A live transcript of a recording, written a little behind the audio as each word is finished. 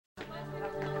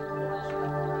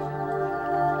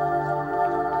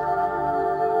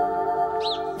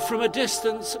From a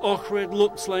distance, OHRID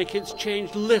looks like it's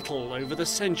changed little over the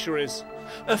centuries.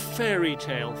 A fairy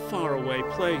tale faraway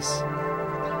place.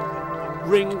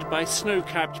 Ringed by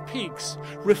snow-capped peaks,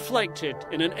 reflected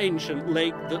in an ancient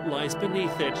lake that lies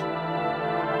beneath it.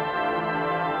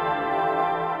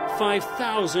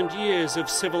 5,000 years of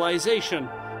civilization.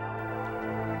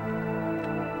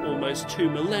 Almost 2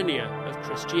 millennia of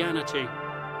Christianity.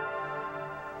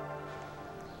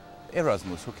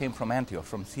 Erasmus, who came from Antioch,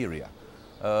 from Syria,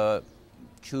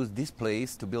 chose this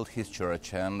place to build his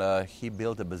church, and he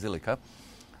built a basilica.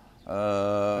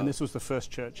 And this was the first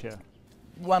church here?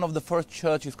 One of the first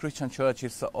churches, Christian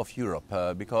churches of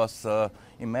Europe, because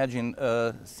imagine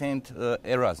Saint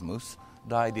Erasmus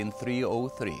died in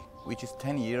 303, which is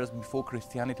 10 years before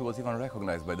Christianity was even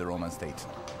recognized by the Roman state.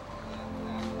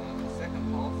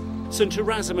 St.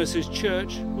 Erasmus's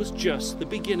church was just the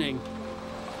beginning.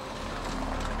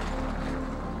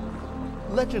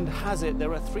 Legend has it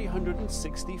there are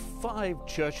 365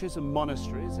 churches and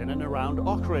monasteries in and around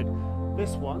OHRID.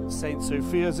 This one, St.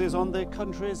 Sophia's, is on the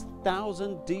country's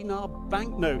 1,000-dinar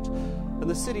banknote, and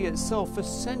the city itself for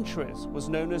centuries was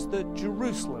known as the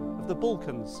Jerusalem of the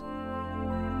Balkans.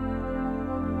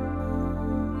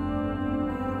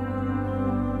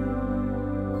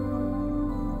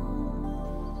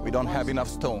 We don't have enough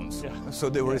stones, so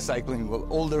they were recycling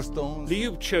older stones.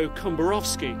 Lyubcho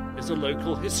Komborovsky is a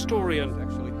local historian. We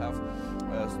actually have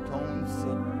stones.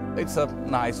 It's a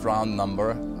nice round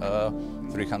number,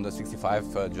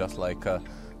 365, just like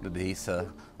the days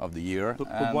of the year.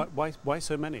 But why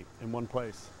so many in one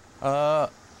place?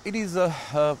 It is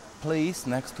a place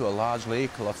next to a large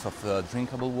lake, lots of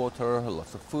drinkable water,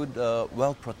 lots of food,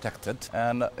 well protected,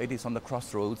 and it is on the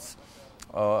crossroads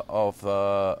of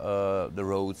the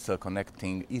roads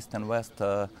connecting east and west,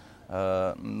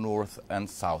 north and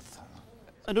south.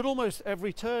 And at almost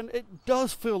every turn, it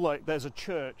does feel like there's a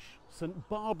church. St.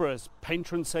 Barbara's,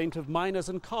 patron saint of miners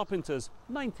and carpenters,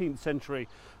 19th century.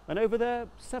 And over there,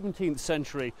 17th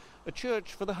century, a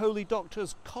church for the holy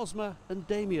doctors Cosma and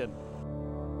Damian.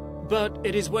 But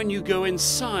it is when you go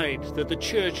inside that the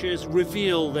churches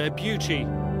reveal their beauty.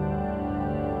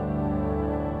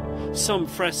 Some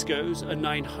frescoes are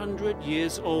 900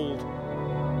 years old.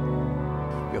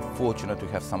 We are fortunate to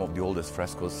have some of the oldest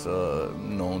frescoes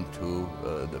known to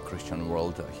the Christian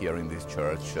world here in this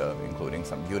church, including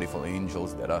some beautiful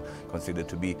angels that are considered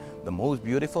to be the most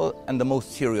beautiful and the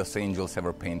most serious angels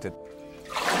ever painted.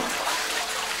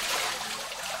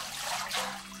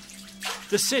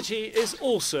 The city is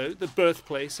also the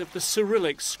birthplace of the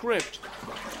Cyrillic script.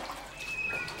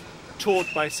 Taught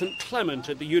by St. Clement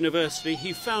at the university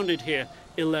he founded here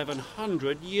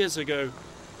 1100 years ago.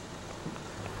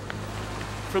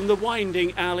 From the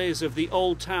winding alleys of the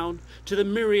old town to the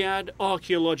myriad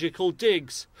archaeological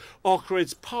digs,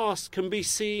 OHRID's past can be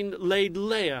seen laid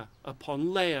layer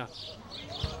upon layer.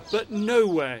 But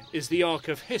nowhere is the arc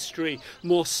of history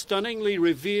more stunningly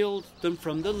revealed than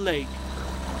from the lake.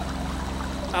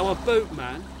 Our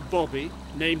boatman, Bobby,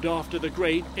 named after the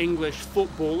great English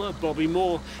footballer Bobby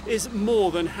Moore, is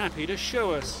more than happy to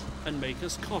show us and make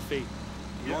us coffee.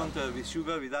 You want with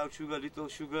sugar, without sugar, little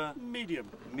sugar? Medium.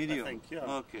 Medium? I think, yeah.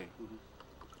 Okay.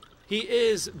 He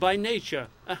is, by nature,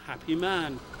 a happy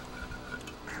man.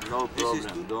 No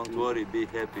problem, don't worry, be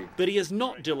happy. But he is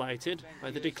not delighted by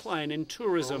the decline in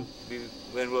tourism.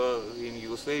 When we were in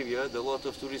Yugoslavia, a lot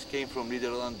of tourists came from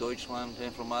Netherlands, Deutschland,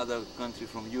 and from other countries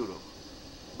from Europe.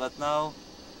 But now,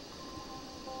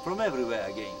 from everywhere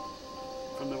again.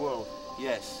 From the world?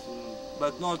 Yes,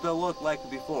 but not a lot like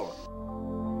before.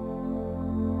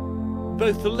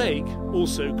 Both the lake,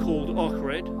 also called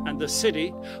OHRID, and the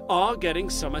city are getting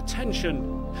some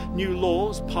attention. New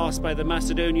laws passed by the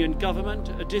Macedonian government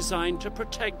are designed to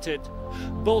protect it,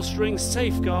 bolstering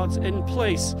safeguards in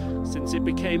place since it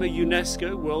became a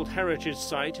UNESCO World Heritage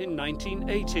Site in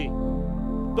 1980.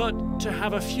 But to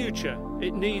have a future,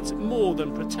 it needs more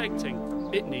than protecting.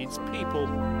 It needs people.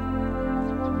 Do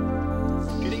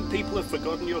you think people have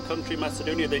forgotten your country,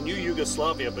 Macedonia? They knew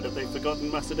Yugoslavia, but have they forgotten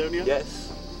Macedonia? Yes.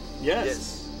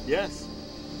 Yes. Yes.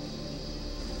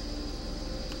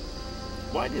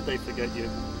 Why did they forget you?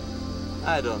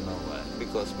 I don't know why.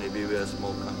 Because maybe we're a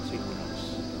small country, who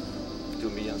knows? 2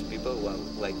 million people, well,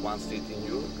 like one street in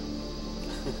Europe.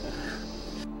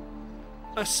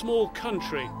 A small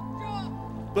country,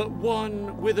 but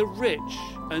one with a rich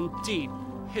and deep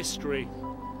history.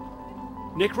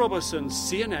 Nick Robertson,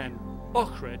 CNN,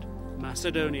 OHRID,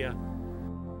 Macedonia.